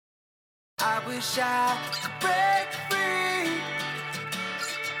I wish I could break free,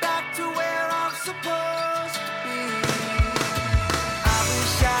 back to where I'm supposed to be. I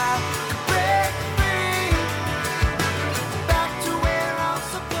wish I could break free, back to where I'm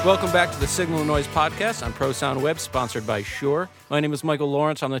supposed to be. Welcome back to the Signal Noise Podcast on Pro Sound Web, sponsored by Shure. My name is Michael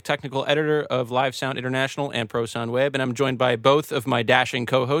Lawrence. I'm the technical editor of Live Sound International and Pro Sound Web, and I'm joined by both of my dashing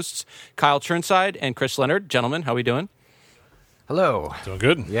co-hosts, Kyle Churnside and Chris Leonard. Gentlemen, how are we doing? Hello. Doing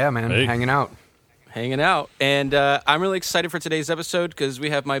good. Yeah, man. Hey. Hanging out. Hanging out. And I'm really excited for today's episode because we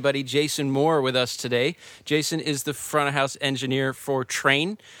have my buddy Jason Moore with us today. Jason is the front of house engineer for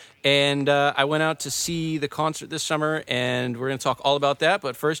Train. And I went out to see the concert this summer, and we're going to talk all about that.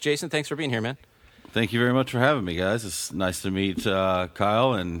 But first, Jason, thanks for being here, man. Thank you very much for having me, guys. It's nice to meet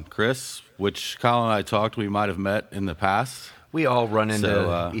Kyle and Chris, which Kyle and I talked. We might have met in the past. We all run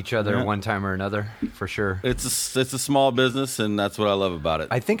into each other yeah. one time or another, for sure. It's a small business, and that's what I love about it.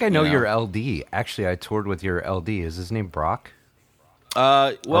 I think I know your LD. Actually, I toured with your LD. Is his name Brock?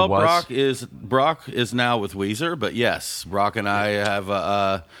 Well, was? Brock is now with Weezer, but yes, Brock and I have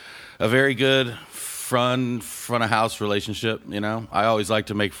a very good front of house relationship. You know, I always like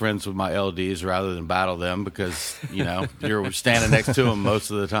to make friends with my LDs rather than battle them because you're standing next to them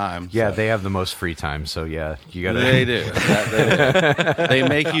most of the time. Yeah, so. they have the most free time, so yeah, you got to. They do. They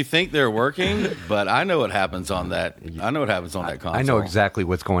make you think they're working, but I know what happens on that. I know what happens on that console. I know exactly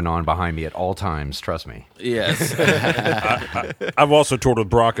what's going on behind me at all times. Trust me. Yes. I've also toured with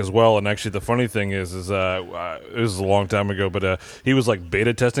Brock as well, and actually the funny thing is it was a long time ago, but he was like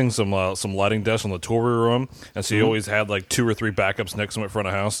beta testing some lighting desks on the tour we were on, and so he always had like 2 or 3 backups next to him in front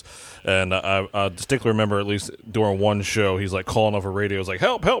of house. And I distinctly remember, at least during one show, he's like calling off a radio, he's like,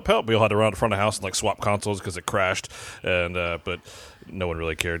 help, help, help. We all had to run out in front of house and like swap consoles because it crashed, and but no one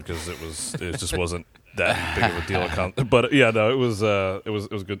really cared because it just wasn't that big of a deal. But yeah, no, it was a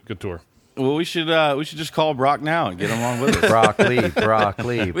good tour. Well, we should just call Brock now and get him on with us.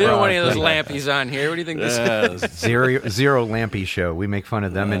 Broccoli. We don't want any of those lampies on here. What do you think this is? Zero Lampy show. We make fun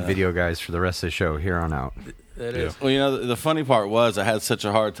of them and video guys for the rest of the show here on out. That is. Well, the funny part was I had such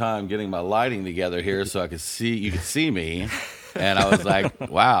a hard time getting my lighting together here so you could see me. And I was like,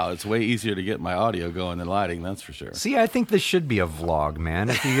 wow, it's way easier to get my audio going than lighting, that's for sure. See, I think this should be a vlog, man.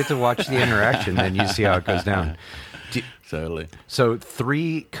 If you get to watch the interaction, then you see how it goes down. Totally. So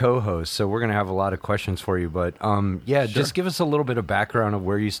 3 co-hosts, so we're going to have a lot of questions for you, but just give us a little bit of background of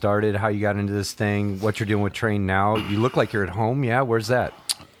where you started, how you got into this thing, what you're doing with Train now. You look like you're at home, yeah? Where's that?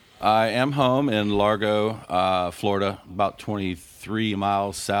 I am home in Largo, Florida, about 23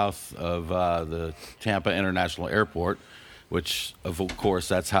 miles south of the Tampa International Airport, which, of course,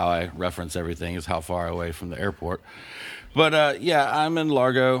 that's how I reference everything, is how far away from the airport. But, I'm in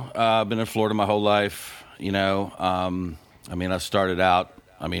Largo. I've been in Florida my whole life. I started out,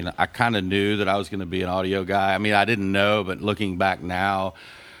 I kind of knew that I was going to be an audio guy. I didn't know, but looking back now,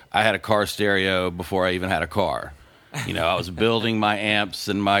 I had a car stereo before I even had a car. I was building my amps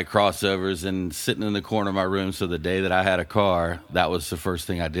and my crossovers and sitting in the corner of my room. So the day that I had a car, that was the first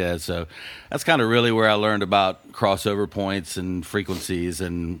thing I did. So that's kind of really where I learned about crossover points and frequencies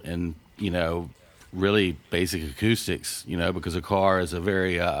and really basic acoustics, because a car is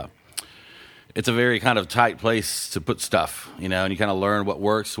it's a very kind of tight place to put stuff, and you kind of learn what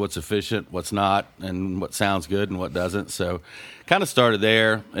works, what's efficient, what's not, and what sounds good and what doesn't. So kind of started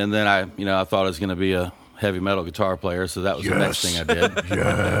there, and then I thought I was going to be a heavy metal guitar player, so that was the next thing I did.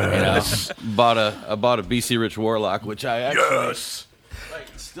 Yes. I bought a BC Rich Warlock, which I actually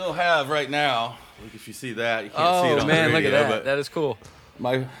still have right now. Look, if you see that, you can't see it on man, the radio, look at that. but That is cool.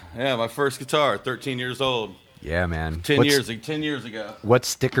 my first guitar, 13 years old. Yeah, man. 10 years ago. What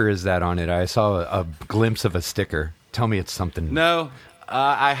sticker is that on it? I saw a glimpse of a sticker. Tell me it's something. No,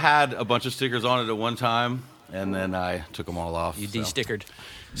 I had a bunch of stickers on it at one time, and then I took them all off. You de-stickered.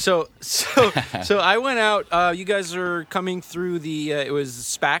 So I went out. You guys are coming through it was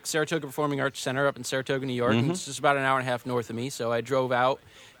SPAC, Saratoga Performing Arts Center, up in Saratoga, New York. And it's just about an hour and a half north of me. So I drove out,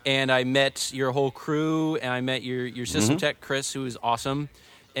 and I met your whole crew, and I met your system tech, Chris, who is awesome.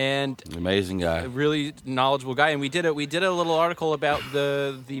 And amazing guy, a really knowledgeable guy, and we did a little article about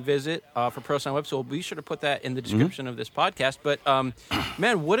the visit for Pro Sound Web, so we should have put that in the description of this podcast. But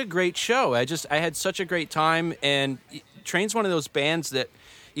man, what a great show! I had such a great time, and Train's one of those bands that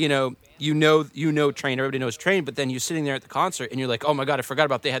you know Train, everybody knows Train, but then you're sitting there at the concert and you're like, oh my god, I forgot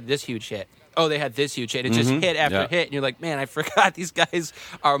about they had this huge hit. Oh, they had this huge hit. It just hit after hit, and you're like, man, I forgot these guys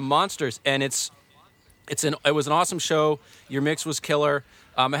are monsters, and it was an awesome show. Your mix was killer.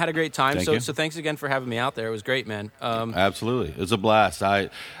 I had a great time. So thanks again for having me out there. It was great, man. Absolutely. It was a blast. I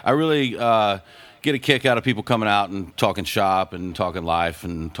really, get a kick out of people coming out and talking shop and talking life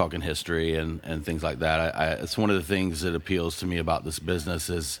and talking history and things like that. It's one of the things that appeals to me about this business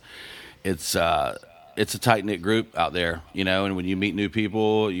is it's a tight-knit group out there, and when you meet new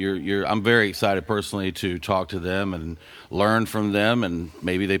people, I'm very excited personally to talk to them and learn from them, and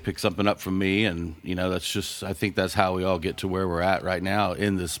maybe they pick something up from me, and I think that's how we all get to where we're at right now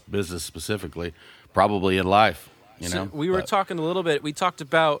in this business specifically, probably in life. So we were talking a little bit. We talked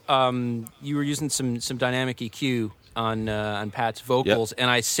about you were using some dynamic EQ on Pat's vocals, and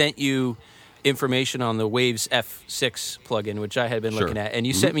I sent you information on the Waves F6 plugin, which I had been looking at. And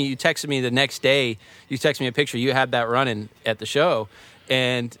you you texted me the next day. You texted me a picture. You had that running at the show,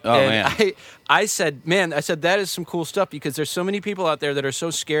 and I said, that is some cool stuff, because there's so many people out there that are so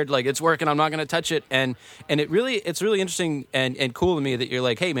scared, like, it's working, I'm not going to touch it, and it's really interesting and cool to me that you're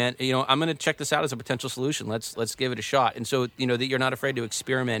like, hey man, I'm going to check this out as a potential solution. Let's give it a shot. And so that you're not afraid to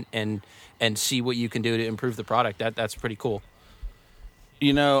experiment and see what you can do to improve the product. That's pretty cool.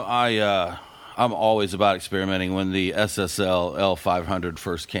 I'm always about experimenting. When the SSL L500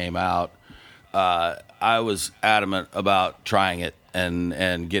 first came out, I was adamant about trying it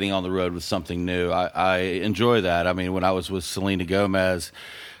and getting on the road with something new. I enjoy that. I mean, when I was with Selena Gomez,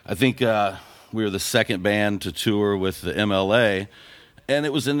 I think we were the second band to tour with the MLA, and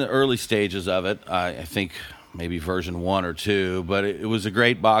it was in the early stages of it. I think maybe version 1 or 2, but it was a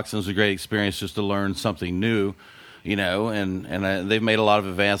great box, and it was a great experience just to learn something new. And they've made a lot of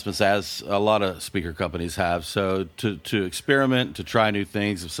advancements, as a lot of speaker companies have. So to experiment, to try new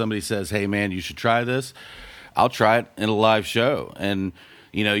things. If somebody says, hey, man, you should try this, I'll try it in a live show. And,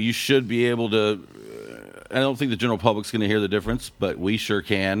 you should be able to I don't think the general public's going to hear the difference, but we sure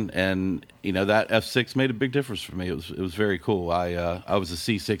can. And, that F6 made a big difference for me. It was very cool. I was a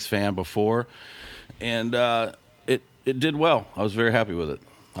C6 fan before, and it did well. I was very happy with it.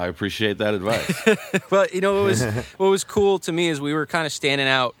 I appreciate that advice. But what was cool to me is we were kind of standing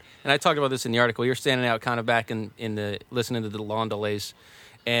out, and I talked about this in the article. You're standing out kind of back in the listening to the lawn delays,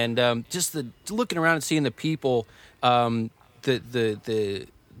 and just looking around and seeing the people, the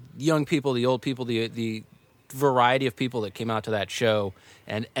young people, the old people, the variety of people that came out to that show,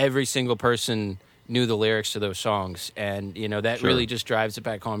 and every single person knew the lyrics to those songs, and that Sure. really just drives it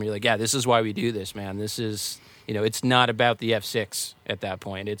back home. You're like, yeah, this is why we do this, man. This is. It's not about the F6 at that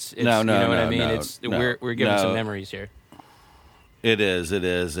point. It's no, you know what I mean? no, We're giving some memories here. It is,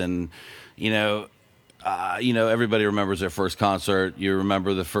 and everybody remembers their first concert. You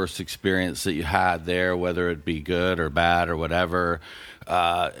remember the first experience that you had there, whether it be good or bad or whatever.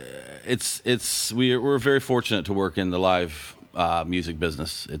 We're very fortunate to work in the live music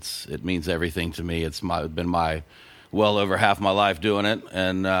business. It means everything to me. It's been my well over half my life doing it,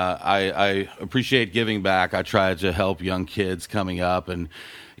 and I appreciate giving back. I try to help young kids coming up, and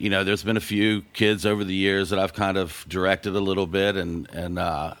there's been a few kids over the years that I've kind of directed a little bit, and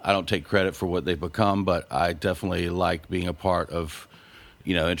I don't take credit for what they've become, but I definitely like being a part of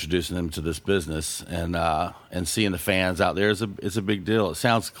introducing them to this business, and seeing the fans out there is a big deal. It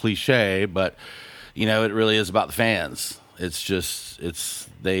sounds cliche, but it really is about the fans. It's just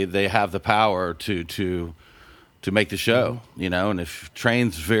they have the power to make the show, and if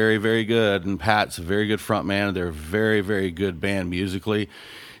Train's very, very good, and Pat's a very good front man, they're a very, very good band musically,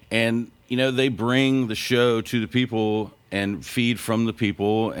 and they bring the show to the people and feed from the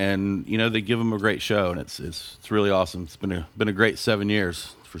people, and they give them a great show, and it's really awesome. It's been a great 7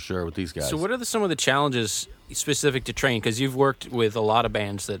 years for sure with these guys. So what are some of the challenges specific to Train? Because you've worked with a lot of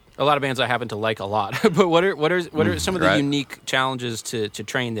bands I happen to like a lot. But what are some of the unique challenges to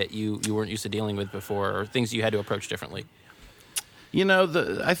Train that you weren't used to dealing with before, or things you had to approach differently?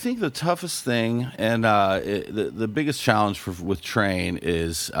 I think the toughest thing and the biggest challenge with Train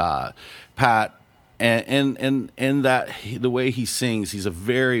is Pat, and that the way he sings. He's a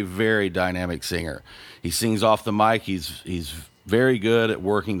very, very dynamic singer. He sings off the mic. He's very good at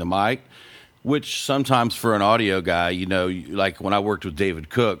working the mic, which sometimes for an audio guy, like when I worked with David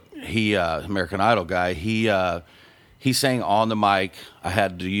Cook, he American Idol guy, he sang on the mic. I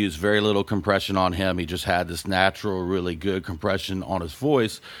had to use very little compression on him. He just had this natural, really good compression on his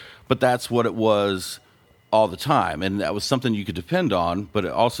voice, but that's what it was all the time, and that was something you could depend on, but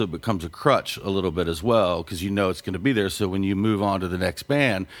it also becomes a crutch a little bit as well, because it's going to be there, so when you move on to the next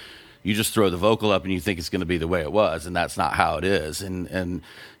band, you just throw the vocal up and you think it's going to be the way it was, and that's not how it is. And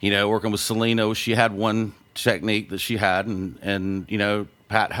working with Selena, she had one technique that she had, and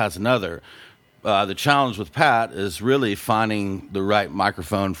Pat has another. The challenge with Pat is really finding the right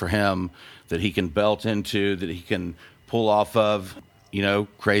microphone for him that he can belt into, that he can pull off of.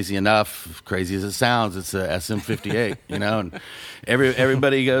 crazy enough, crazy as it sounds, it's a SM58, and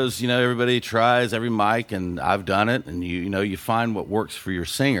everybody goes, everybody tries every mic, and I've done it, and you find what works for your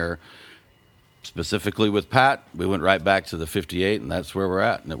singer. Specifically with Pat, we went right back to the 58, and that's where we're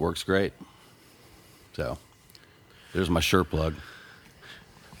at, and it works great. So there's my Shure plug.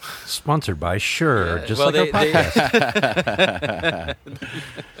 Sponsored by Shure, just well, like our podcast.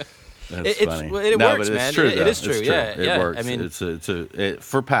 That's funny. It works, but man. It's true, It is true. It's Yeah, it works. I mean, it's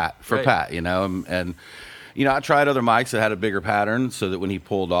for Pat, Right. Pat, and I tried other mics that had a bigger pattern so that when he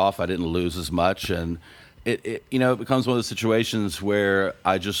pulled off, I didn't lose as much, and it becomes one of those situations where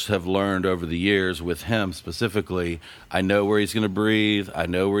I just have learned over the years with him specifically. I know where he's going to breathe, I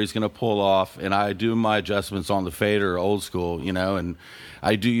know where he's going to pull off, and I do my adjustments on the fader, old school, and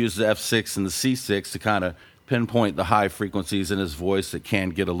I do use the F6 and the C6 to kind of pinpoint the high frequencies in his voice that can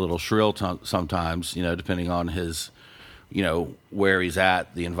get a little shrill sometimes, depending on his, where he's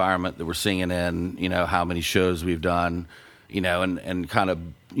at, the environment that we're singing in, how many shows we've done, and kind of,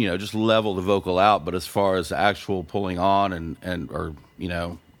 just level the vocal out. But as far as the actual pulling on or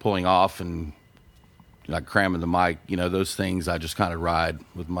pulling off and like cramming the mic, those things I just kind of ride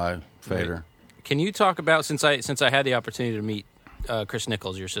with my fader. Right. Can you talk about, since I had the opportunity to meet Chris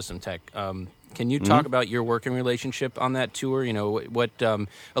Nichols, your system tech, can you talk about your working relationship on that tour? What a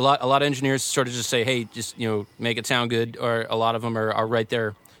lot of engineers sort of just say, hey, just make it sound good, or a lot of them are right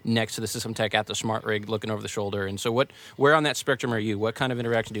there next to the system tech at the smart rig, looking over the shoulder. And so, where on that spectrum are you? What kind of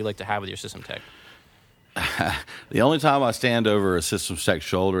interaction do you like to have with your system tech? The only time I stand over a systems tech's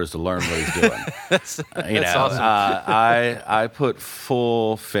shoulder is to learn what he's doing. That's awesome. I put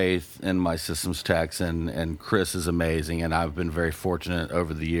full faith in my systems techs, and Chris is amazing, and I've been very fortunate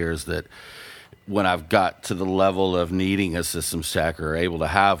over the years that when I've got to the level of needing a systems tech or able to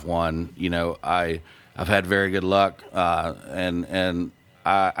have one, I've had very good luck, and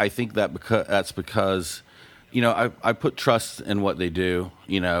I think that's because I put trust in what they do.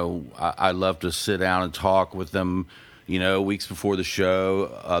 I love to sit down and talk with them, weeks before the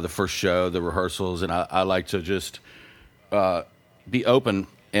show, the first show, the rehearsals, and I like to just be open,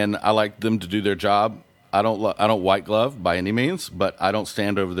 and I like them to do their job. I don't white glove by any means, but I don't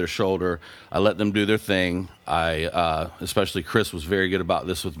stand over their shoulder. I let them do their thing. Especially Chris was very good about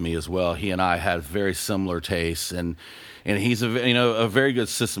this with me as well. He and I had very similar tastes, and he's a very good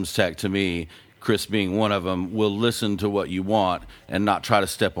systems tech to me. Chris being one of them, will listen to what you want and not try to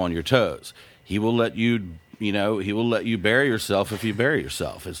step on your toes. He will let you, he will let you bury yourself if you bury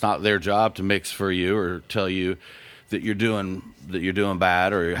yourself. It's not their job to mix for you or tell you that you're doing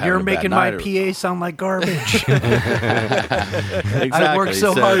bad or you're making my PA sound like garbage. Exactly. I worked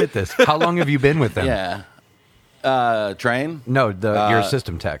so hard at this. How long have you been with them? Yeah. Train? No, your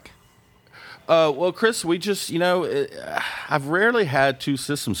system tech. Well, Chris, we just, I've rarely had two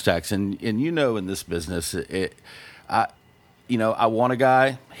systems techs, and in this business, I want a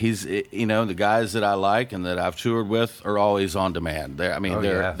guy. He's, the guys that I like and that I've toured with are always on demand.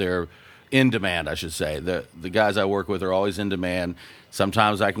 They're in demand, I should say. The guys I work with are always in demand.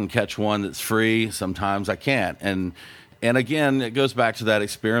 Sometimes I can catch one that's free. Sometimes I can't. And again, it goes back to that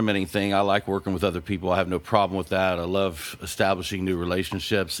experimenting thing. I like working with other people. I have no problem with that. I love establishing new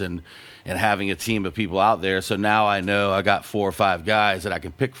relationships and having a team of people out there. So now I know I got 4 or 5 guys that I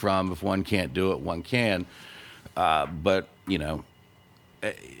can pick from. If one can't do it, one can. But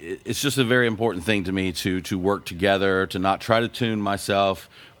it's just a very important thing to me to work together, to not try to tune myself,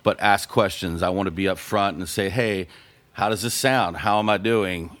 but ask questions. I want to be up front and say, hey, how does this sound? How am I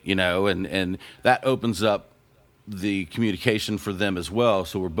doing? And that opens up the communication for them as well.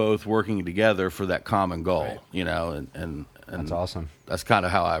 So we're both working together for that common goal, and That's awesome. That's kind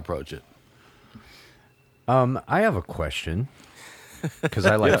of how I approach it. I have a question because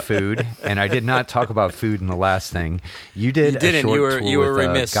I like food, and I did not talk about food in the last thing. You did. You didn't. You were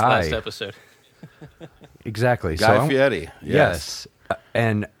remiss last episode. Exactly. Guy Fieri. Yes.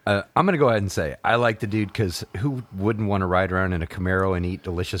 And I'm going to go ahead and say I like the dude because who wouldn't want to ride around in a Camaro and eat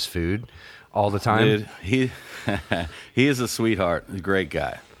delicious food all the time? Dude, he is a sweetheart. A great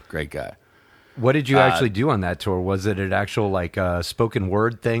guy. Great guy. What did you actually do on that tour? Was it an actual spoken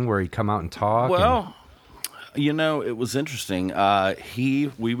word thing where he'd come out and talk? Well, it was interesting.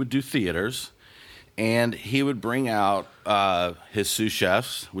 We would do theaters, and he would bring out his sous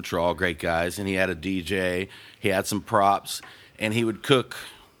chefs, which are all great guys, and he had a DJ. He had some props, and he would cook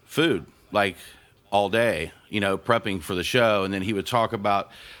food like all day, prepping for the show. And then he would talk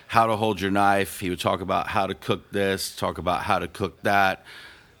about how to hold your knife. He would talk about how to cook this, talk about how to cook that.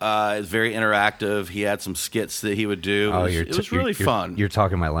 It's very interactive. He had some skits that he would do. It was really fun. You're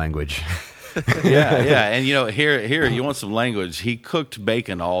talking my language. Yeah. And here you want some language. He cooked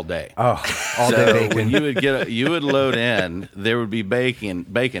bacon all day. Oh, all So day bacon. when you would load in, there would be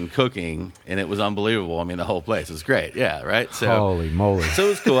bacon cooking, and it was unbelievable. I mean, the whole place was great. Yeah, right. So Holy moly. so it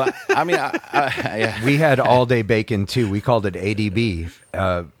was cool. Yeah. We had all day bacon too. We called it ADB.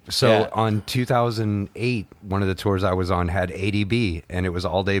 Yeah. On 2008, one of the tours I was on had ADB, and it was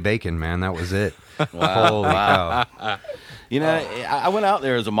all day bacon. Man, that was it. Holy cow! I went out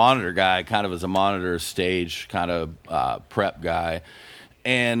there as a monitor guy, kind of as a monitor stage kind of prep guy,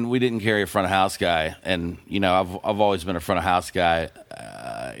 and we didn't carry a front of house guy. And I've always been a front of house guy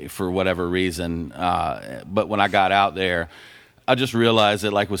for whatever reason. But when I got out there, I just realized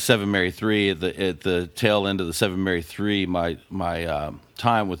that, like with Seven Mary 3, at the tail end of the Seven Mary 3, my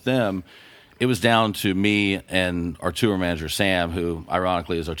time with them, it was down to me and our tour manager Sam, who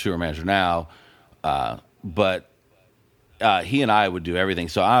ironically is our tour manager now. But he and I would do everything.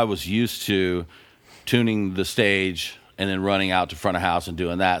 So I was used to tuning the stage and then running out to front of house and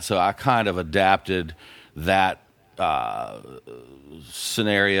doing that. So I kind of adapted that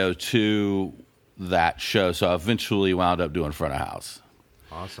scenario to that show. So I eventually wound up doing front of house.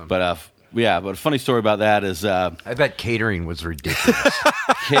 Awesome. But a funny story about that is I bet catering was ridiculous.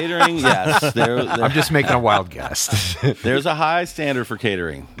 catering. Yes, I'm just making a wild guess. there's a high standard for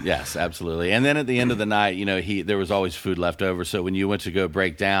catering. Yes, absolutely. And then at the end of the night, there was always food left over. So when you went to go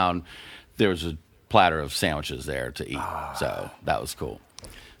break down, there was a platter of sandwiches there to eat. So that was cool.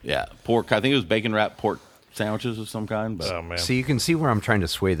 Yeah, pork. I think it was bacon wrapped pork sandwiches of some kind. But Oh man. So you can see where I'm trying to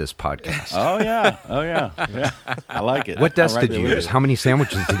sway this podcast. oh yeah. I like it. What desk I'm right did there you with use? How many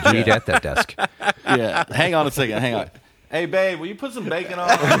sandwiches did you eat at that desk? Yeah, hang on a second. Hang on. Hey, babe, will you put some bacon on?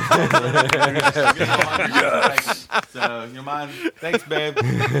 Yes. So, your mind? Thanks, babe.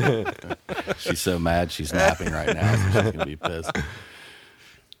 She's so mad. She's napping right now, so she's going to be pissed.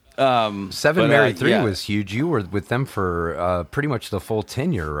 Seven But, Mary 3 yeah. was huge. You were with them for pretty much the full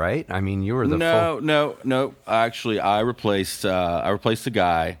tenure, right? I mean, you were the full... No. Actually, I replaced a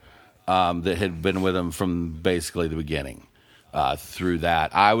guy that had been with him from basically the beginning. Through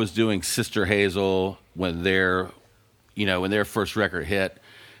that, I was doing Sister Hazel when their first record hit.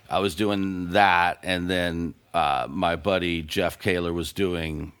 I was doing that, and then my buddy Jeff Kaler was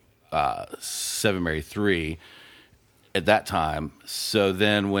doing Seven Mary 3 at that time. So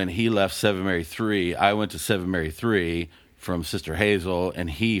then when he left Seven Mary 3, I went to Seven Mary 3 from Sister Hazel, and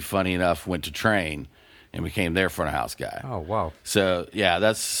he, funny enough, went to Train and became their front of house guy. Oh, wow. So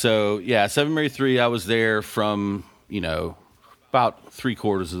Seven Mary 3, I was there from about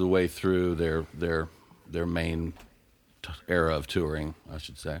 3/4 of the way through their main era of touring, I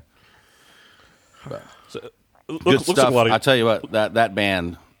should say. But good Looks stuff. like a lot of I tell you what, that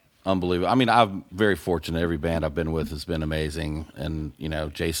band, unbelievable. I mean, I'm very fortunate. Every band I've been with has been amazing, and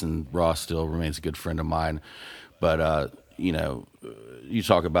Jason Ross still remains a good friend of mine. But you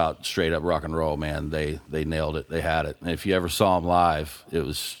talk about straight up rock and roll, man. They nailed it. They had it. And if you ever saw them live,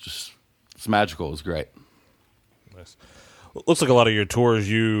 it's magical. It was great. Nice. Looks like a lot of your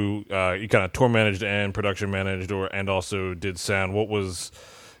tours you kind of tour managed and production managed, and also did sound. What was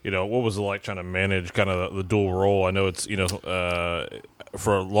it like trying to manage kind of the dual role? I know it's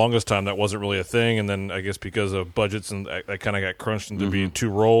for the longest time that wasn't really a thing, and then I guess because of budgets and that kind of got crunched into being two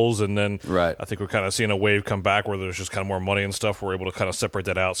roles, and then Right. I think we're kind of seeing a wave come back where there's just kind of more money and stuff. We're able to kind of separate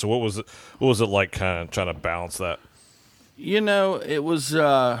that out. So what was it like kind of trying to balance that? It was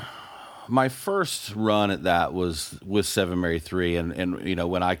my first run at that was with Seven Mary 3, and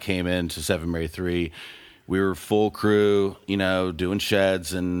when I came into Seven Mary 3, we were full crew, doing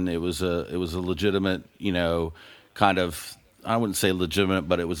sheds, and it was a legitimate, kind of, I wouldn't say legitimate,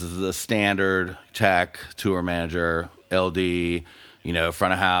 but it was the standard tech tour manager, LD,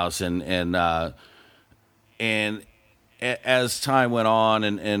 front of house, and as time went on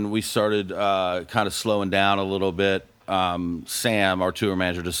and we started kind of slowing down a little bit, Sam, our tour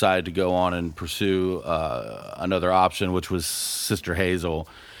manager, decided to go on and pursue another option, which was Sister Hazel.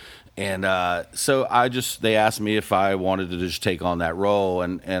 And so they asked me if I wanted to just take on that role,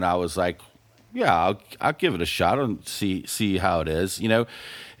 and I was like, yeah, I'll give it a shot and see how it is,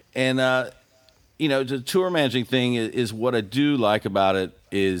 And the tour managing thing is what I do like about it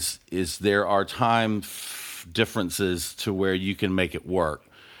is there are time differences to where you can make it work,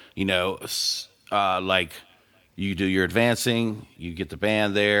 like you do your advancing, you get the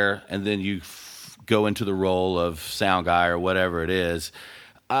band there, and then you go into the role of sound guy or whatever it is.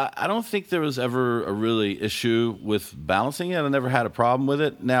 I don't think there was ever a really issue with balancing it. I never had a problem with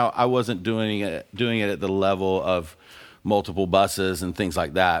it. Now, I wasn't doing it at the level of multiple buses and things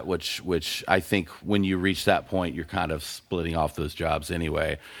like that, which I think when you reach that point, you're kind of splitting off those jobs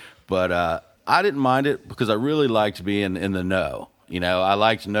anyway. But I didn't mind it because I really liked being in the know. I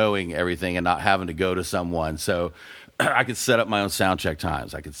liked knowing everything and not having to go to someone. So I could set up my own sound check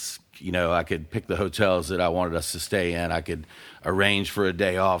times. I could pick the hotels that I wanted us to stay in. I could arrange for a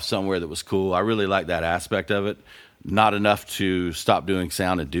day off somewhere that was cool. I really liked that aspect of it. Not enough to stop doing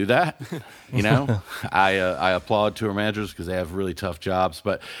sound and do that. I applaud tour managers because they have really tough jobs.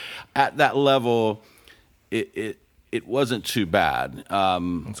 But at that level, it wasn't too bad.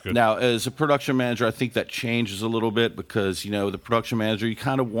 That's good. Now, as a production manager, I think that changes a little bit because, the production manager, you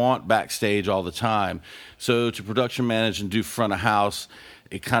kind of want backstage all the time. So to production manage and do front of house,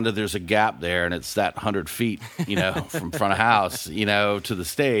 there's a gap there, and it's that 100 feet, from front of house, to the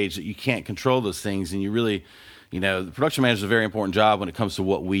stage that you can't control those things. And you really, the production manager is a very important job when it comes to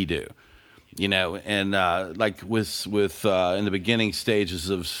what we do, and like with in the beginning stages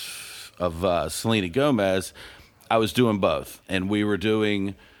of Selena Gomez, I was doing both, and we were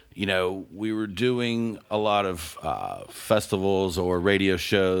doing a lot of festivals or radio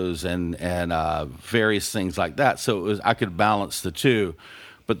shows and various things like that. So I could balance the two.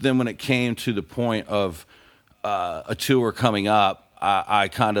 But then when it came to the point of a tour coming up, I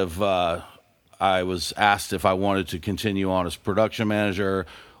was asked if I wanted to continue on as production manager,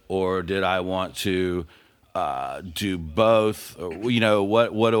 or did I want to do both?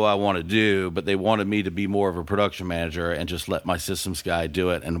 What do I want to do? But they wanted me to be more of a production manager and just let my systems guy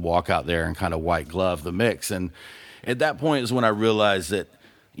do it and walk out there and kind of white glove the mix. And at that point is when I realized that,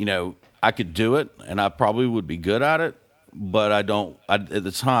 I could do it and I probably would be good at it. But at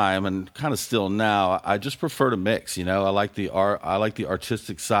the time, and kind of still now, I just prefer to mix. I like the art. I like the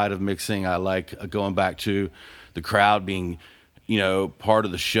artistic side of mixing. I like going back to the crowd being, part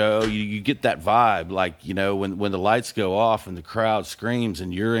of the show. You get that vibe, like when the lights go off and the crowd screams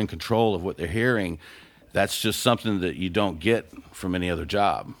and you're in control of what they're hearing. That's just something that you don't get from any other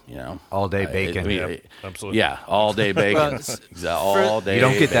job. All day bacon. Absolutely. Yeah, all day bacon. All day. You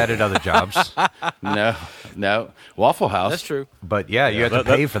don't get that at other jobs. No. Waffle House. That's true. But you have to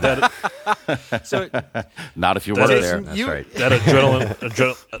pay for that. So Not if you work there. That's right. That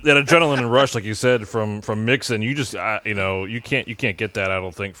adrenaline rush, like you said, from mixing, you just you can't get that. I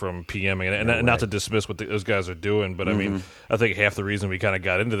don't think from PMing, and not to dismiss what those guys are doing, but I mean, I think half the reason we kind of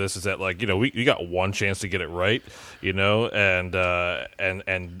got into this is that we got one chance to get it right, and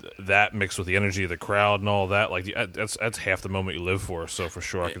that mixed with the energy of the crowd and all that, that's half the moment you live for. So for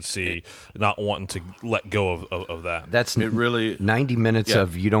sure, I could see not wanting to let go of that. That's It really 90 minutes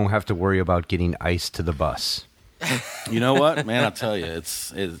of you don't have to worry about getting ice to the bus. You know what, man? I'll tell you,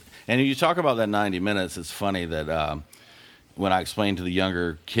 it's and you talk about that 90 minutes. It's funny that when I explain to the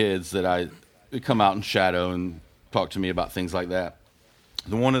younger kids that they come out and shadow and talk to me about things like that.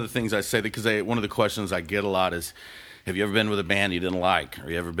 One of the things I say, because one of the questions I get a lot is, have you ever been with a band you didn't like?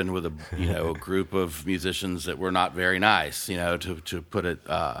 Or you ever been with a group of musicians that were not very nice? To put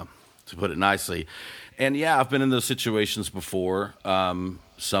it nicely. And yeah, I've been in those situations before.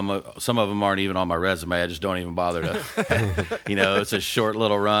 Some of them aren't even on my resume. I just don't even bother to. It's a short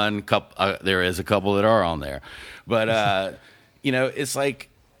little run. There is a couple that are on there, but it's like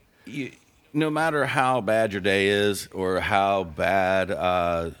no matter how bad your day is or how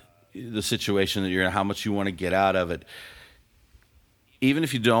bad the situation that you're in, how much you want to get out of it. Even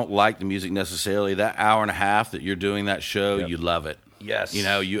if you don't like the music necessarily, that hour and a half that you're doing that show, you love it. Yes.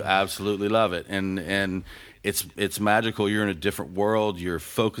 You absolutely love it. And it's magical. You're in a different world. You're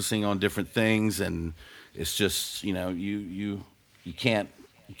focusing on different things, and it's just, you can't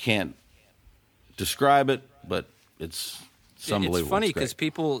describe it, but it's unbelievable. It's funny because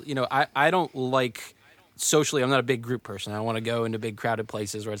people, I don't like socially, I'm not a big group person. I don't want to go into big crowded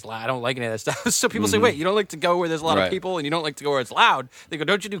places where it's loud. I don't like any of that stuff. So people say, wait, you don't like to go where there's a lot of people and you don't like to go where it's loud? They go,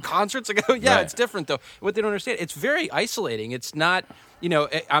 don't you do concerts? I go, yeah, it's different though. What they don't understand, it's very isolating. It's not,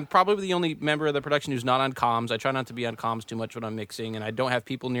 I'm probably the only member of the production who's not on comms. I try not to be on comms too much when I'm mixing, and I don't have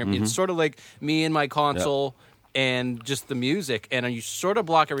people near me. It's sort of like me and my console and just the music, and you sort of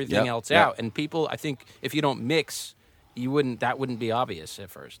block everything else out. And people, I think if you don't mix, that wouldn't be obvious at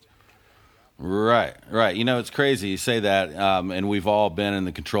first. Right. It's crazy you say that, and we've all been in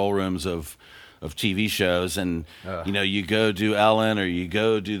the control rooms of TV shows, and you go do Ellen or you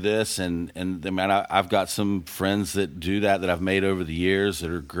go do this, and man, I've got some friends that do that I've made over the years that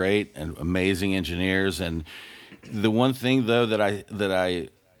are great and amazing engineers. And the one thing though that I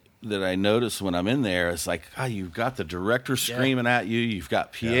notice when I'm in there is like, you've got the director screaming at you, you've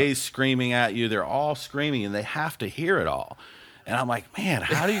got PAs screaming at you, they're all screaming and they have to hear it all. And I'm like, man,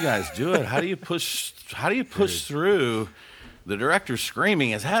 how do you guys do it? How do you push through the director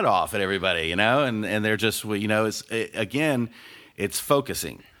screaming his head off at everybody, you know? And they're just, you know, it's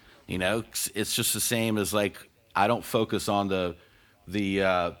focusing, you know? It's just the same as, like, I don't focus on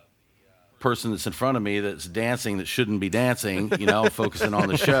the person that's in front of me that's dancing that shouldn't be dancing, you know, focusing on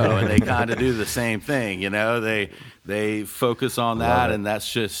the show. And they kind of do the same thing, you know? They focus on that, and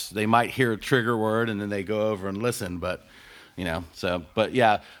that's just, they might hear a trigger word and then they go over and listen, but, you know, so, but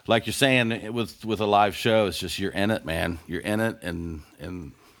yeah, like you're saying, with a live show, it's just, you're in it, man. You're in it, and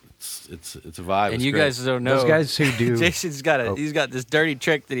it's a vibe. And it's you great. guys don't know. Those guys who do. Jason's got he's got this dirty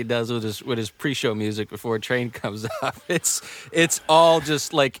trick that he does with his pre-show music before a train comes up. It's all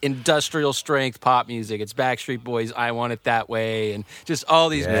just like industrial strength pop music. It's Backstreet Boys, I Want It That Way, and just all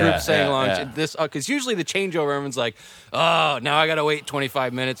these groups saying along. yeah. This because usually the changeover, everyone's like, oh, now I got to wait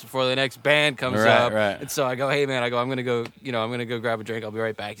 25 minutes before the next band comes up. Right. And so I go, hey man, I'm gonna go grab a drink. I'll be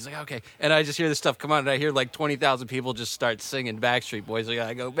right back. He's like, okay. And I just hear this stuff come on, and I hear like 20,000 people just start singing Backstreet Boys. Like,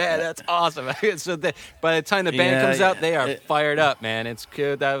 I go, man, that's awesome. So by the time the band comes out, they are fired up, man. It's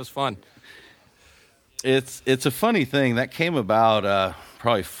good. That was fun. It's a funny thing that came about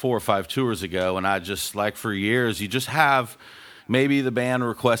probably 4 or 5 tours ago, and I just, like, for years, you just have maybe the band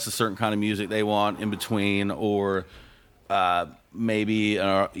requests a certain kind of music they want in between, or maybe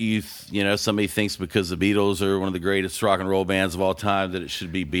somebody thinks because the Beatles are one of the greatest rock and roll bands of all time that it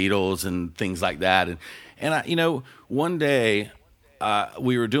should be Beatles and things like that. And I, you know, one day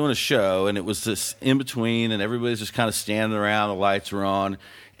we were doing a show, and it was this in between, and everybody's just kind of standing around. The lights were on,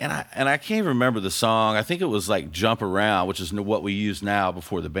 and I can't even remember the song. I think it was like "Jump Around," which is what we use now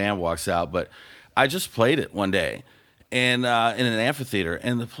before the band walks out. But I just played it one day, and in an amphitheater,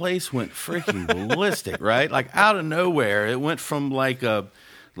 and the place went freaking ballistic, right? Like out of nowhere, it went from like a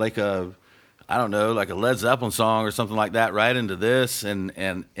I don't know, like a Led Zeppelin song or something like that, right into this, and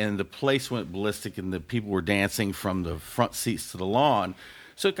the place went ballistic, and the people were dancing from the front seats to the lawn.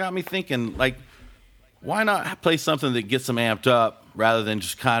 So it got me thinking, like, why not play something that gets them amped up rather than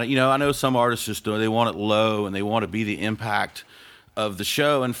just kind of, you know, I know some artists just do, they want it low and they want to be the impact of the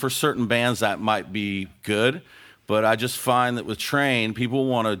show, and for certain bands that might be good. But I just find that with Train, people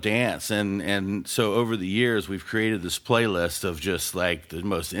want to dance. And so over the years, we've created this playlist of just like the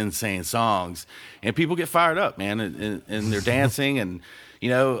most insane songs. And people get fired up, man, and they're dancing. And, you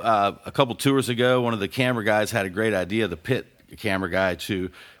know, a couple tours ago, one of the camera guys had a great idea, the pit camera guy, to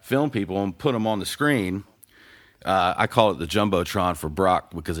film people and put them on the screen. I call it the Jumbotron for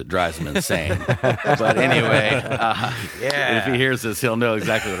Brock because it drives him insane. But anyway, if he hears this, he'll know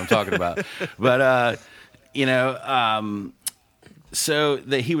exactly what I'm talking about. But, you know, so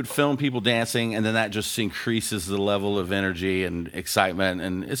that he would film people dancing, and then that just increases the level of energy and excitement,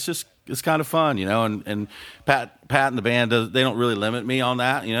 and it's kind of fun, you know. And Pat and the band they don't really limit me on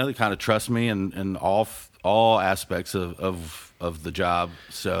that, you know. They kind of trust me in all aspects of the job.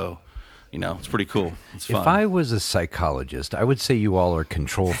 So, you know, it's pretty cool. It's fun. If I was a psychologist, I would say you all are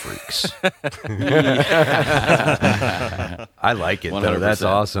control freaks. I like it, 100%. Though. That's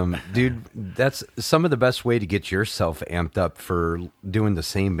awesome. Dude, that's some of the best way to get yourself amped up for doing the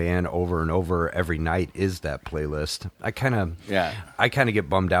same band over and over every night is that playlist. I kind of get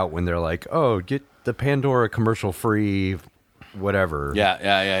bummed out when they're like, oh, get the Pandora commercial free, whatever.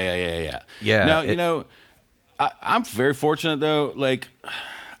 Yeah. No, you know, I'm very fortunate, though. Like,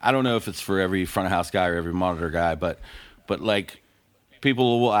 I don't know if it's for every front of house guy or every monitor guy, but like,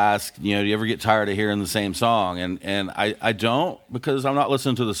 people will ask, you know, do you ever get tired of hearing the same song? And I don't, because I'm not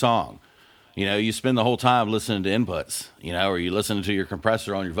listening to the song. You know, you spend the whole time listening to inputs, you know, or you listen to your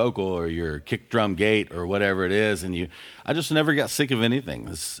compressor on your vocal or your kick drum gate or whatever it is, and I just never got sick of anything.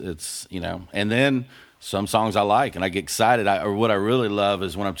 It's you know, and then some songs I like and I get excited. Or what I really love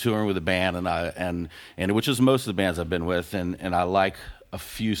is when I'm touring with a band and which is most of the bands I've been with, and I like a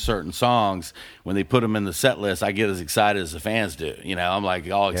few certain songs. When they put them in the set list, I get as excited as the fans do. You know, I'm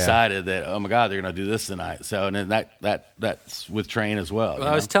like all excited that, oh my God, they're going to do this tonight. So, and then that's with Train as well.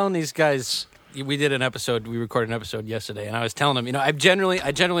 I was telling these guys, we recorded an episode yesterday, and I was telling them, you know, I generally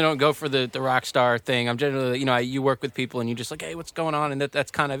don't go for the rock star thing. I'm generally, you know, you work with people and you just like, hey, what's going on? And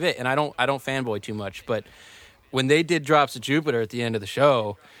that's kind of it. And I don't fanboy too much. But when they did Drops of Jupiter at the end of the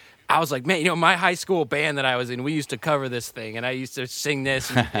show, I was like, man, you know, my high school band that I was in, we used to cover this thing, and I used to sing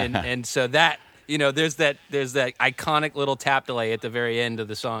this, and so that, you know, there's that iconic little tap delay at the very end of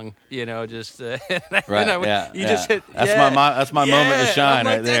the song, you know, just right, just hit, that's my moment to shine,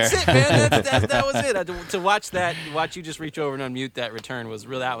 like, right there. That's it, man. That was it. To watch you just reach over and unmute that return was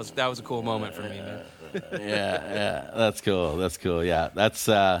really that was a cool moment for me, man. yeah, that's cool. Yeah, that's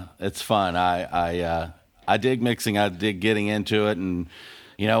it's fun. I I dig mixing. I dig getting into it. And,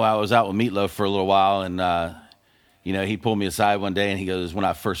 I was out with Meatloaf for a little while, and, he pulled me aside one day, and he goes, when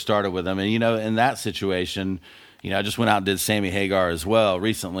I first started with him, and, in that situation, I just went out and did Sammy Hagar as well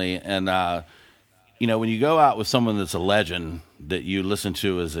recently. And, when you go out with someone that's a legend that you listen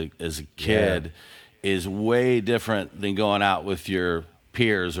to as a kid is way different than going out with your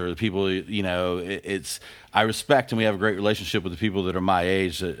peers or the people, I respect, and we have a great relationship with the people that are my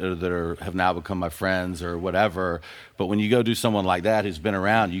age that have now become my friends or whatever. But when you go do someone like that who's been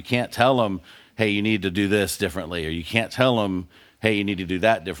around, you can't tell them, hey, you need to do this differently, or you can't tell them, hey, you need to do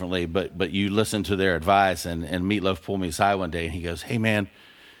that differently. But you listen to their advice. And Meatloaf pulled me aside one day, and he goes, hey, man,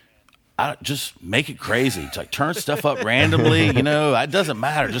 just make it crazy. It's like turn stuff up randomly, it doesn't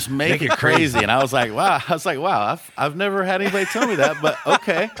matter. Just make it crazy. And I was like, wow, I've never had anybody tell me that, but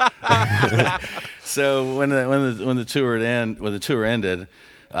okay. So when the tour ended,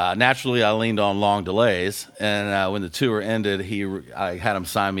 naturally I leaned on long delays. And when the tour ended, I had him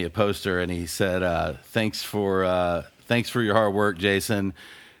sign me a poster, and he said, thanks for your hard work, Jason.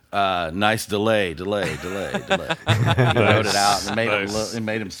 Nice delay. He wrote it out and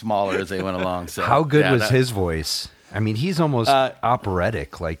made him smaller as they went along. So how good was his voice? I mean, he's almost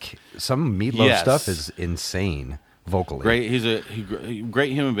operatic. Like some Meatloaf stuff is insane vocally. Great. He's a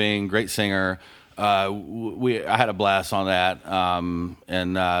great human being, great singer. I had a blast on that.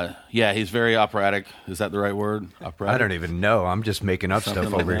 He's very operatic. Is that the right word? Operatic? I don't even know. I'm just making up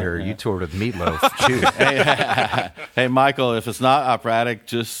stuff over here. Yeah. You toured with Meatloaf. Shoot. Hey, Michael, if it's not operatic,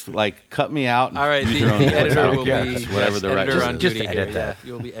 just cut me out. All right, the editor will be whatever the right editor on just duty edit here. that. Yeah,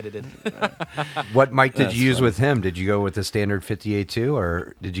 you'll be edited. What mic did you use with him? Did you go with the standard 58 too,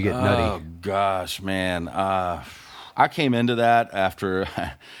 or did you get nutty? Oh gosh, man. I came into that after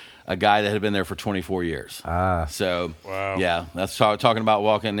a guy that had been there for 24 years. So, wow. Yeah, that's talking about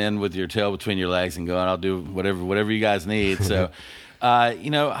walking in with your tail between your legs and going, I'll do whatever you guys need. So,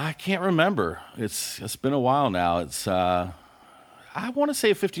 I can't remember. It's been a while now. It's I want to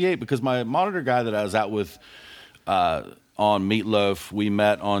say a 58 because my monitor guy that I was out with on Meatloaf, we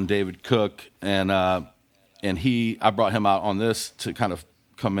met on David Cook, and I brought him out on this to kind of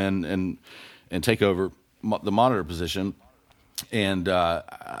come in and take over the monitor position. And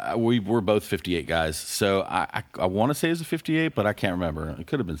we were both 58 guys. So I want to say it was a 58, but I can't remember. It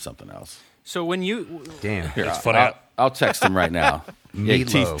could have been something else. So when you... Damn. Here, it's funny. I'll text him right now.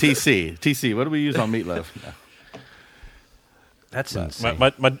 Meatloaf. TC, what do we use on Meatloaf? That's insane.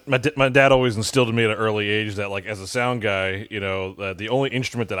 My dad always instilled in me at an early age that, as a sound guy, the only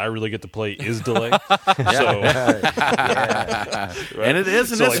instrument that I really get to play is delay. Right? And it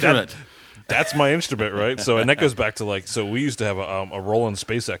is an instrument. That's my instrument, right? So, and that goes back to so we used to have a Roland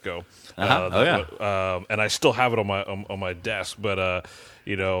Space Echo, and I still have it on my desk. But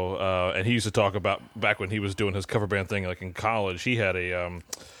and he used to talk about back when he was doing his cover band thing, in college. He had a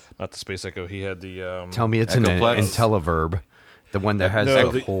not the Space Echo. He had the Tell me it's an IntelliVerb, the one that has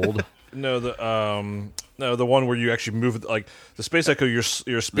the hold. No, the one where you actually move the Space Echo. You're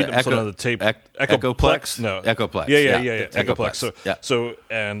speeding up something on the tape. Echoplex? No, Echoplex. Yeah. Echoplex. Yeah. So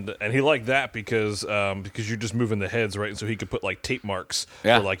and he liked that because you're just moving the heads, right? And so he could put tape marks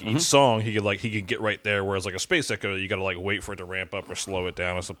for each song. He could get right there. Whereas a Space Echo, you got to wait for it to ramp up or slow it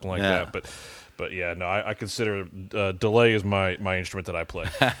down or something like that. But yeah, no, I consider delay is my instrument that I play.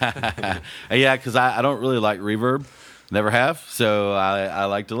 Yeah, because I don't really like reverb. Never have, so I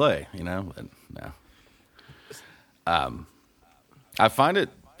like delay, But no. I find it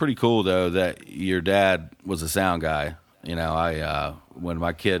pretty cool though that your dad was a sound guy. When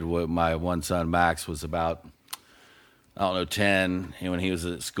my one son Max was about 10, and when he was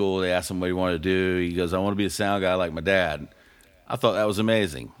at school, they asked him what he wanted to do. He goes, "I want to be a sound guy like my dad." I thought that was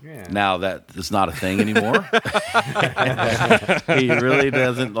amazing. Yeah. Now that it's not a thing anymore. He really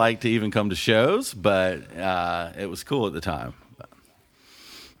doesn't like to even come to shows, but it was cool at the time.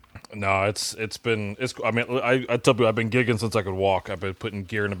 No, it's been. I mean, I tell people I've been gigging since I could walk. I've been putting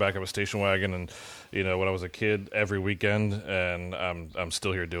gear in the back of a station wagon, and when I was a kid, every weekend, and I'm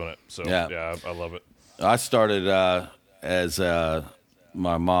still here doing it. So yeah I love it. I started as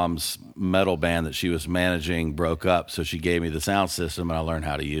my mom's metal band that she was managing broke up, so she gave me the sound system, and I learned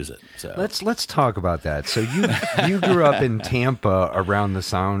how to use it. So let's talk about that. So you grew up in Tampa around the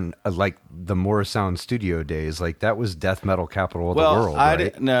sound, the Morrisound studio days. That was death metal capital of the world,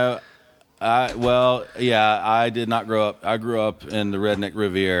 right? I did not grow up. I grew up in the redneck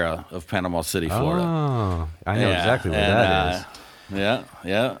Riviera of Panama City, Florida. Oh, I know exactly where that is.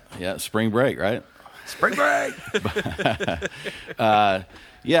 Yeah. Spring break, right? Spring break.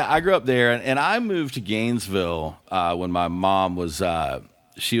 I grew up there, and I moved to Gainesville when my mom was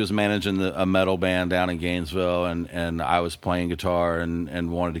she was managing a metal band down in Gainesville, and I was playing guitar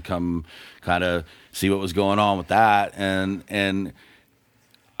and wanted to come kind of see what was going on with that. And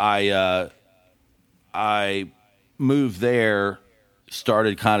I moved there,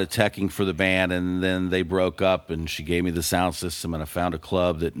 started kind of teching for the band, and then they broke up, and she gave me the sound system, and I found a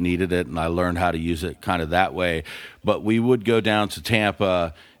club that needed it, and I learned how to use it kind of that way. But we would go down to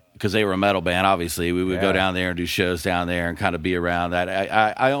Tampa because they were a metal band, obviously. We would go down there and do shows down there and kind of be around that.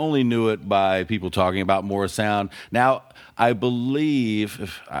 I only knew it by people talking about Morrisound. Now, I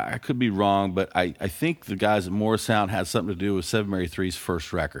believe, I could be wrong, but I think the guys at Morrisound had something to do with Seven Mary Three's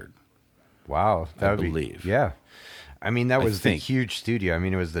first record. Wow. I believe. Yeah. I mean, that was the huge studio. I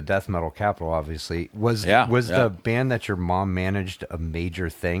mean, it was the death metal capital, obviously. Was the band that your mom managed a major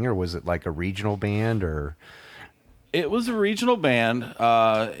thing, or was it like a regional band, or? It was a regional band,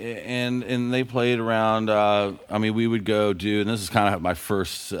 and they played around. I mean, we would go do, and this is kind of my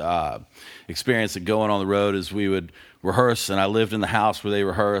first experience of going on the road. Is we would rehearse, and I lived in the house where they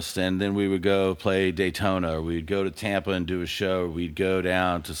rehearsed, and then we would go play Daytona, or we'd go to Tampa and do a show, or we'd go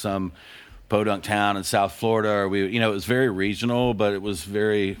down to some podunk town in South Florida, or it was very regional, but it was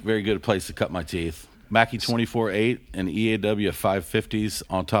very, very good place to cut my teeth. Mackie 24-8 and EAW 550s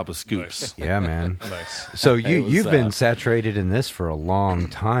on top of scoops. Nice. Yeah, man. Nice. So you've been saturated in this for a long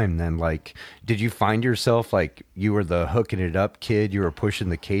time then. Like, did you find yourself like you were the hooking it up kid? You were pushing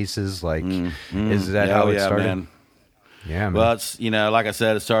the cases? Like, is that how it started? Man. Yeah, man. Well, it's, like I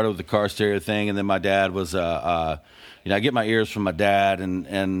said, it started with the car stereo thing, and then my dad was, I get my ears from my dad,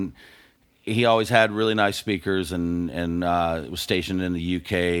 and he always had really nice speakers, and was stationed in the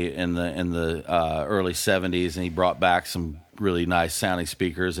UK in the early 70s, and he brought back some really nice sounding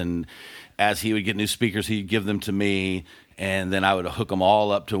speakers. And as he would get new speakers, he'd give them to me, and then I would hook them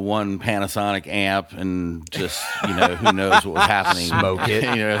all up to one Panasonic amp, and just who knows what was happening? Smoke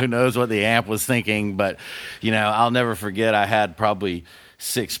it. Who knows what the amp was thinking? But I'll never forget. I had probably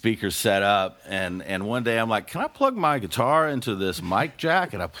 6 speakers set up, and one day I'm like, can I plug my guitar into this mic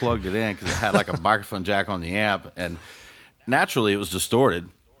jack? And I plugged it in because it had like a microphone jack on the amp, and naturally it was distorted,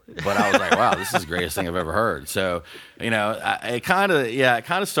 but I was like, wow, this is the greatest thing I've ever heard. So it kind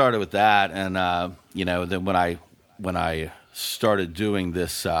of started with that, and then when I started doing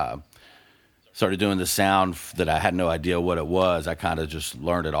this sound that I had no idea what it was, I kind of just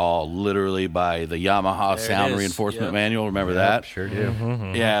learned it all literally by the Yamaha sound reinforcement manual. Remember that? Sure do.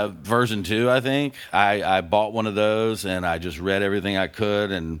 Mm-hmm. Yeah, version 2, I think. I bought one of those, and I just read everything I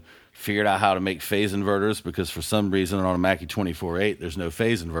could and figured out how to make phase inverters, because for some reason on a Mackie 24-8, there's no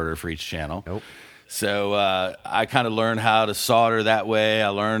phase inverter for each channel. Nope. So I kind of learned how to solder that way. I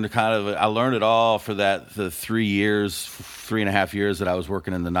learned it all for the 3.5 years that I was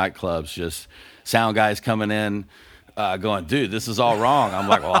working in the nightclubs. Just sound guys coming in, going, dude, this is all wrong. I'm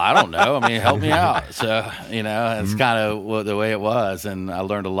like, well, I don't know. I mean, help me out. So it's kind of the way it was, and I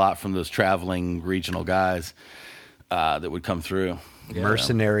learned a lot from those traveling regional guys that would come through.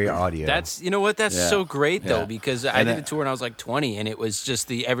 Mercenary audio. That's so great though, because I did a tour when I was like 20, and it was just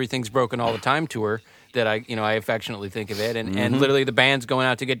the Everything's Broken All the Time tour that I affectionately think of it, and literally the band's going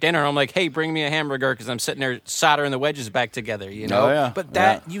out to get dinner. I'm like, hey, bring me a hamburger, because I'm sitting there soldering the wedges back together. Oh, yeah.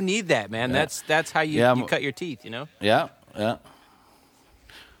 But you need that, man. Yeah. That's how you cut your teeth. Yeah.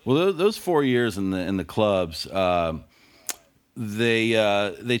 Well, those 4 years in the clubs,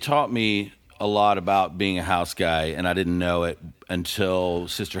 they taught me a lot about being a house guy, and I didn't know it until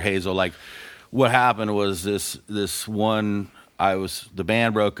Sister Hazel. Like, what happened was this one. The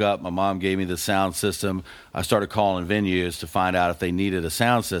band broke up. My mom gave me the sound system. I started calling venues to find out if they needed a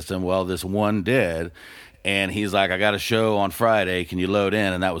sound system. Well, this one did, and he's like, I got a show on Friday. Can you load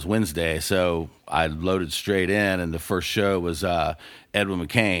in? And that was Wednesday. So I loaded straight in, and the first show was Edwin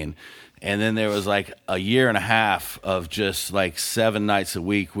McCain. And then there was like a year and a half of just like 7 nights a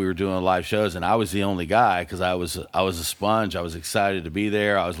week we were doing live shows, and I was the only guy because I was a sponge. I was excited to be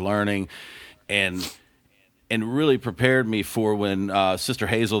there. I was learning, and really prepared me for when Sister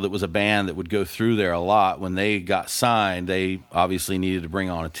Hazel, that was a band that would go through there a lot, when they got signed, they obviously needed to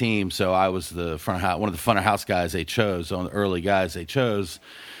bring on a team. So I was one of the front of house guys they chose, on the early guys they chose.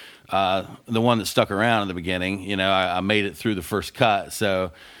 The one that stuck around in the beginning. I made it through the first cut.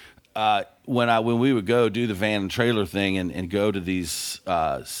 So when we would go do the van and trailer thing and go to these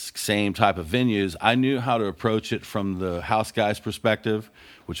same type of venues, I knew how to approach it from the house guy's perspective,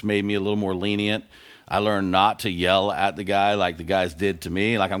 which made me a little more lenient. I learned not to yell at the guy like the guys did to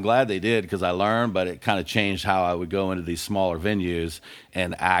me. Like, I'm glad they did, because I learned, but it kind of changed how I would go into these smaller venues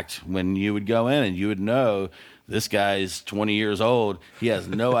and act when you would go in, and you would know this guy's 20 years old. He has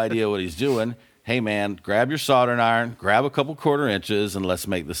no idea what he's doing. hey man, grab your soldering iron, grab a couple 1/4 inches, and let's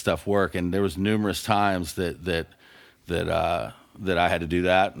make this stuff work. And there was numerous times that I had to do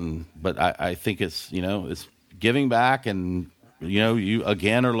that. But I think it's it's giving back, and you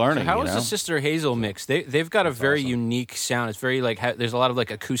again are learning. How is the Sister Hazel mix? They've got a very unique sound. It's very there's a lot of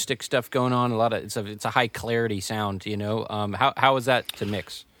acoustic stuff going on. It's a high clarity sound. How is that to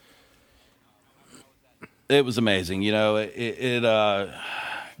mix? It was amazing.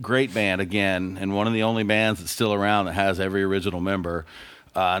 Great band again, and one of the only bands that's still around that has every original member,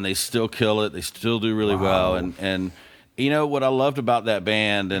 and they still kill it. They still do really well, and what I loved about that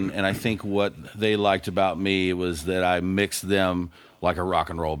band, and I think what they liked about me was that I mixed them like a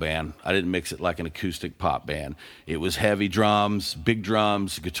rock and roll band. I didn't mix it like an acoustic pop band. It was heavy drums, big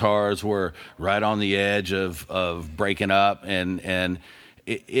drums, guitars were right on the edge of breaking up, and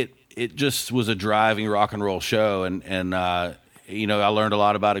it just was a driving rock and roll show, and I learned a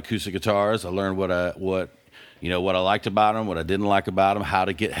lot about acoustic guitars. I learned what I liked about them, what I didn't like about them, how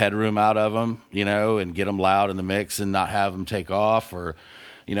to get headroom out of them, and get them loud in the mix and not have them take off. Or,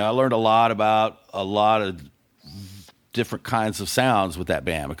 I learned a lot about a lot of different kinds of sounds with that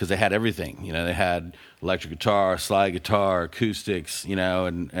band because they had everything. They had electric guitar, slide guitar, acoustics,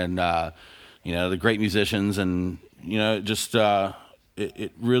 and the great musicians, and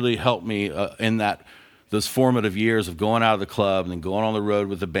it really helped me in those formative years of going out of the club and then going on the road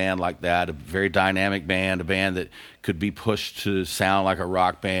with a band like that, a very dynamic band, a band that could be pushed to sound like a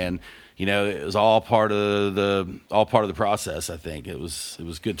rock band. It was all part of the process. I think it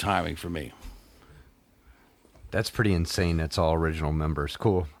was good timing for me. That's pretty insane. That's all original members.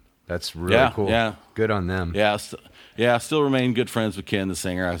 Cool. That's really cool. Yeah. Good on them. Yeah. I still remain good friends with Ken, the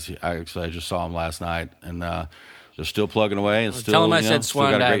singer. I just saw him last night, and they're still plugging away, and still. Tell him I said still got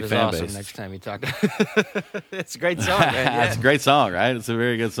Swan a Dive great is fan awesome base. next time you talk. It's a great song, man. Yeah. It's a great song, right? It's a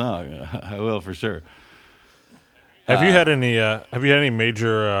very good song. I will for sure. Have you had any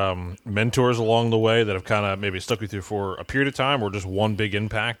major mentors along the way that have kind of maybe stuck with you for a period of time, or just one big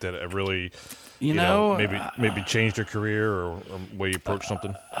impact that have really, maybe changed your career or way you approach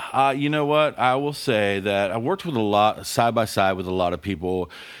something? You know what? I will say that I worked with a lot, side by side with a lot of people.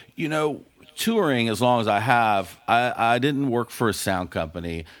 Touring as long as I have, I didn't work for a sound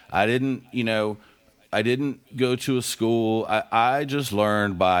company. I didn't go to a school. I just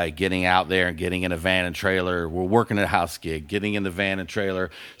learned by getting out there and getting in a van and trailer. We're working at a house gig, getting in the van and trailer.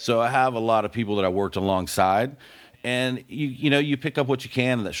 So I have a lot of people that I worked alongside, and you pick up what you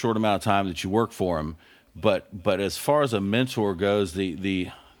can in that short amount of time that you work for them. But as far as a mentor goes,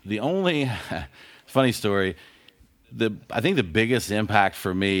 the only funny story. I think the biggest impact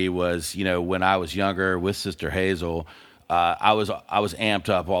for me was, when I was younger with Sister Hazel, I was amped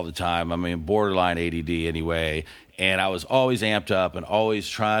up all the time. I mean, borderline ADD anyway, and I was always amped up and always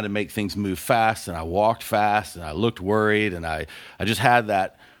trying to make things move fast. And I walked fast, and I looked worried, and I just had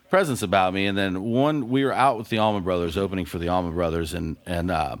that presence about me. And then we were out with the Allman Brothers, opening for the Allman Brothers, and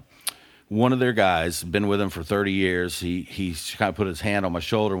one of their guys, been with them for 30 years. He kind of put his hand on my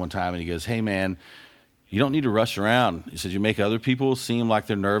shoulder one time, and he goes, "Hey, man, you don't need to rush around." He said, "You make other people seem like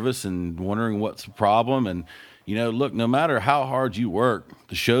they're nervous and wondering what's the problem. And, look, no matter how hard you work,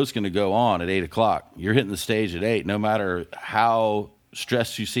 the show's going to go on at 8 o'clock. You're hitting the stage at 8. No matter how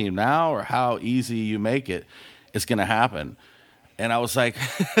stressed you seem now or how easy you make it, it's going to happen." And I was like,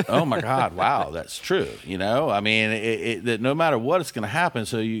 oh, my God, wow, that's true. I mean, that no matter what, it's going to happen.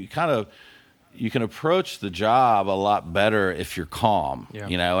 So you can approach the job a lot better if you're calm,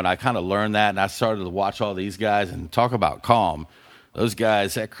 and I kind of learned that, and I started to watch all these guys and talk about calm. Those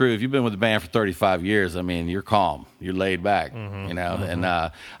guys, that crew, if you've been with the band for 35 years, I mean, you're calm, you're laid back, and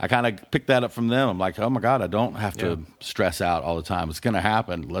I kind of picked that up from them. I'm like, oh my God, I don't have to stress out all the time. It's going to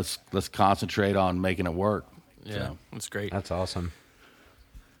happen. Let's concentrate on making it work. Yeah, So. that's great. That's awesome.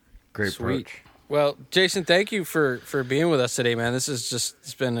 Great Sweet. approach. Well, Jason, thank you for being with us today, man.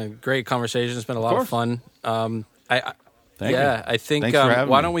 It's been a great conversation. It's been a lot of fun. Thank you. I think Thanks for having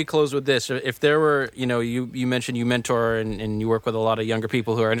why me. don't we close with this? If there were, you mentioned you mentor and you work with a lot of younger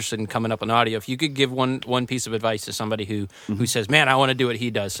people who are interested in coming up in audio. If you could give one piece of advice to somebody who says, "Man, I want to do what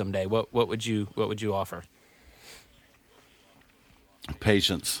he does someday," what would you offer?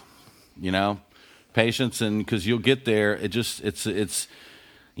 Patience, patience, and because you'll get there.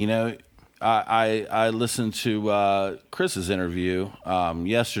 I listened to Chris's interview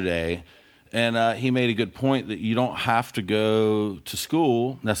yesterday, and he made a good point that you don't have to go to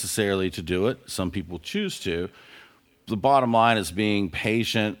school necessarily to do it. Some people choose to. The bottom line is being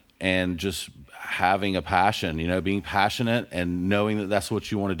patient and just having a passion, being passionate and knowing that that's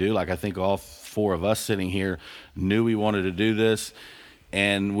what you want to do. Like I think all four of us sitting here knew we wanted to do this.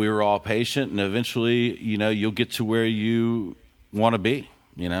 and we were all patient, and eventually, you'll get to where you want to be.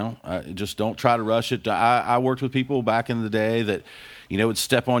 Just don't try to rush it. I worked with people back in the day that, would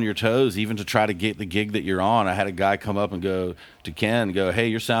step on your toes even to try to get the gig that you're on. I had a guy come up and go to Ken and go, "Hey,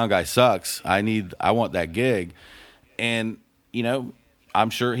 your sound guy sucks. I want that gig." And, I'm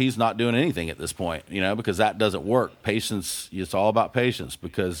sure he's not doing anything at this point, because that doesn't work. Patience, it's all about patience,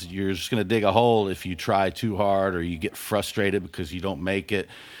 because you're just going to dig a hole if you try too hard, or you get frustrated because you don't make it,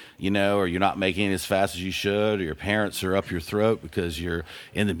 or you're not making it as fast as you should, or your parents are up your throat because you're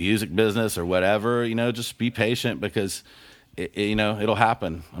in the music business or whatever. Just be patient, because, it'll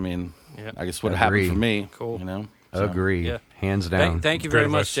happen. I mean, I guess what happened for me, Cool. So, Agree. Yeah. Hands down. Thank you very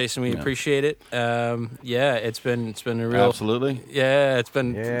Great much, advice. Jason. We appreciate it. It's been a real Absolutely. Yeah, it's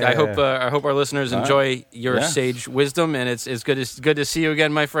been. Yeah. I hope our listeners enjoy your Yeah. sage wisdom, and it's good to see you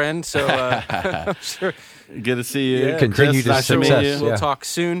again, my friend. So I'm sure Good to see you. Yeah. Continued Chris, nice to meet success. you. we'll talk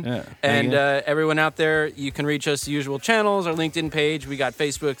soon. Yeah. And Yeah. everyone out there, you can reach us the usual channels, our LinkedIn page. We got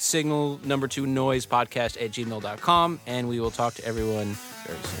Facebook, Signal #2 Noise Podcast @gmail.com, and we will talk to everyone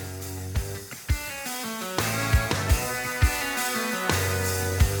very soon.